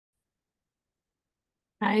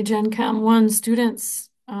Hi, Gen Chem 1 students.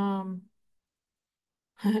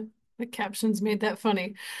 The captions made that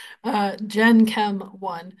funny. Gen Chem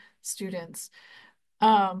 1 students.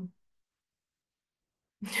 Um,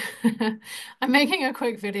 I'm making a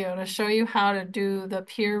quick video to show you how to do the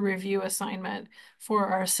peer review assignment for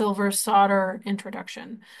our silver solder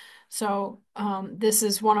introduction. This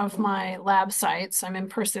is one of my lab sites. I'm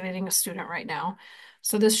impersonating a student right now.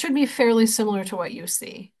 So this should be fairly similar to what you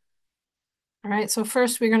see. All right, so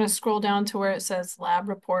first we're going to scroll down to where it says lab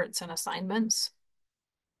reports and assignments.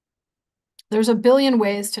 There's a billion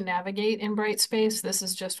ways to navigate in Brightspace. This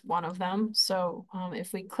is just one of them.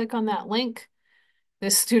 If we click on that link,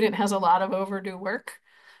 this student has a lot of overdue work.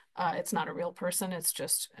 It's not a real person, it's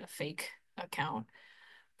just a fake account.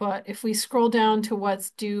 But if we scroll down to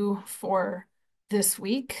what's due for this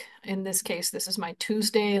week, in this case, this is my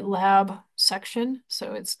Tuesday lab section,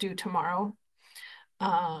 so it's due tomorrow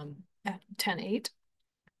at 10/8.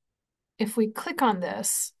 If we click on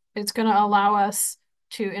this, it's going to allow us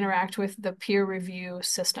to interact with the peer review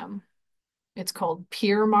system. It's called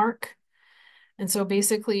Peer Mark. And so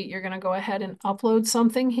basically, you're going to go ahead and upload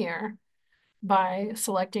something here by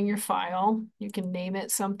selecting your file. You can name it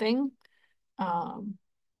something. Um,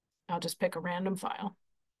 I'll just pick a random file.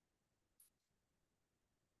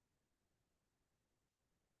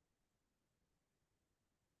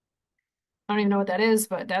 I don't even know what that is,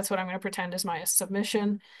 but that's what I'm going to pretend is my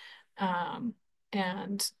submission. Um,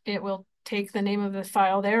 and it will take the name of the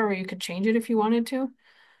file there, or you could change it if you wanted to.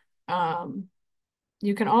 Um,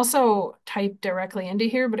 You can also type directly into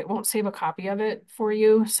here, but it won't save a copy of it for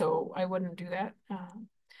you, so I wouldn't do that.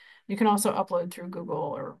 You can also upload through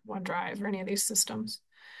Google or OneDrive or any of these systems.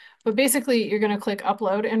 But basically, you're going to click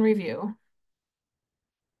Upload and Review.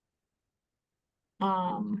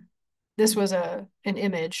 Um, this was an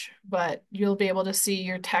image, but you'll be able to see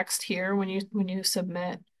your text here when you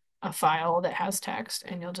submit a file that has text,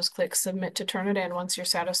 and you'll just click Submit to turn it in once you're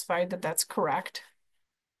satisfied that that's correct.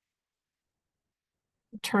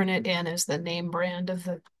 Turn it in is the name brand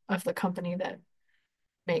of the company that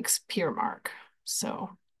makes PeerMark.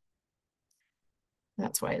 So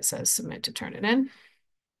that's why it says submit to turn it in.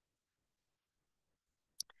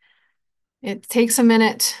 It takes a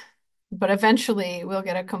minute, but eventually we'll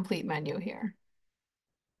get a complete menu here.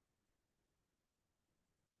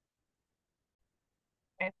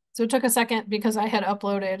 Okay. So it took a second because I had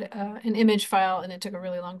uploaded an image file and it took a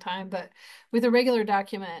really long time, but with a regular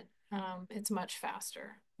document, it's much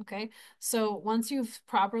faster. Okay, so once you've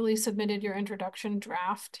properly submitted your introduction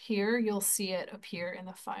draft here, you'll see it appear in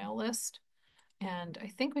the file list. And I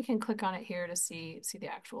think we can click on it here to see the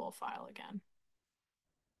actual file again.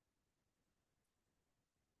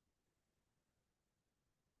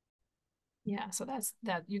 Yeah, so that's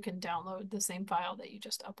that you can download the same file that you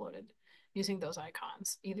just uploaded using those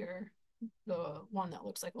icons, either the one that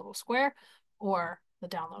looks like a little square or the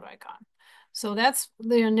download icon. So that's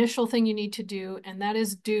the initial thing you need to do, and that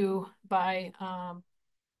is due by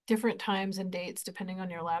different times and dates depending on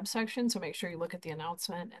your lab section. So make sure you look at the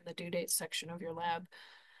announcement and the due date section of your lab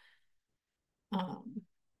um,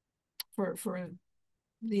 for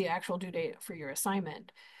the actual due date for your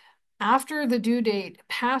assignment. After the due date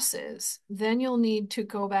passes, then you'll need to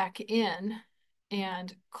go back in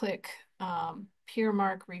and click Peer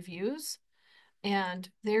Mark Reviews. And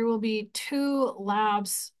there will be two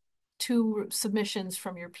submissions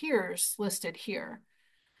from your peers listed here.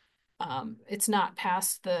 It's not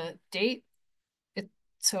past the date,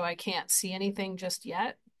 so I can't see anything just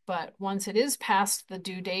yet. But once it is past the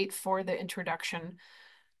due date for the introduction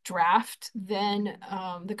draft, then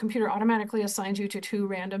the computer automatically assigns you to two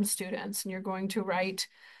random students, and you're going to write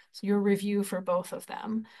your review for both of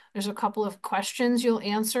them. There's a couple of questions you'll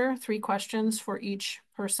answer, 3 questions for each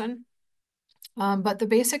person. But the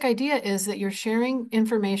basic idea is that you're sharing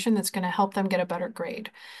information that's going to help them get a better grade.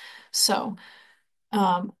 So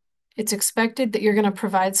um, it's expected that you're going to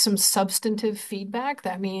provide some substantive feedback.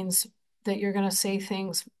 That means that you're going to say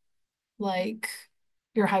things like,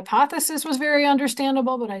 your hypothesis was very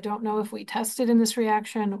understandable, but I don't know if we tested in this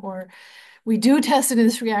reaction, or we do test it in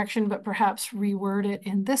this reaction, but perhaps reword it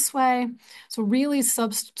in this way. So really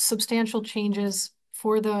substantial changes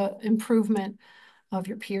for the improvement of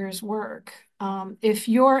your peers' work. If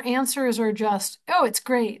your answers are just, oh, it's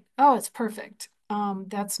great, oh, it's perfect,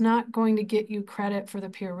 that's not going to get you credit for the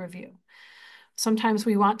peer review. Sometimes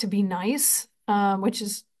we want to be nice, which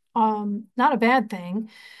is not a bad thing,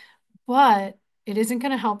 but it isn't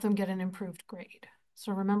going to help them get an improved grade.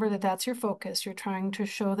 So remember that that's your focus. You're trying to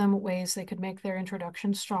show them ways they could make their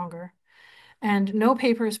introduction stronger. And no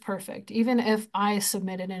paper is perfect. Even if I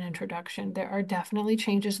submitted an introduction, there are definitely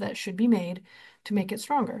changes that should be made to make it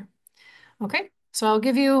stronger. Okay, so I'll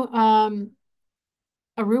give you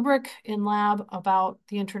a rubric in lab about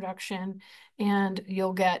the introduction, and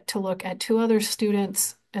you'll get to look at two other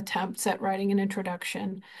students' attempts at writing an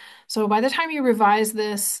introduction. So by the time you revise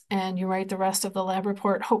this and you write the rest of the lab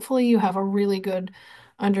report, hopefully you have a really good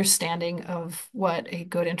understanding of what a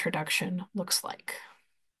good introduction looks like.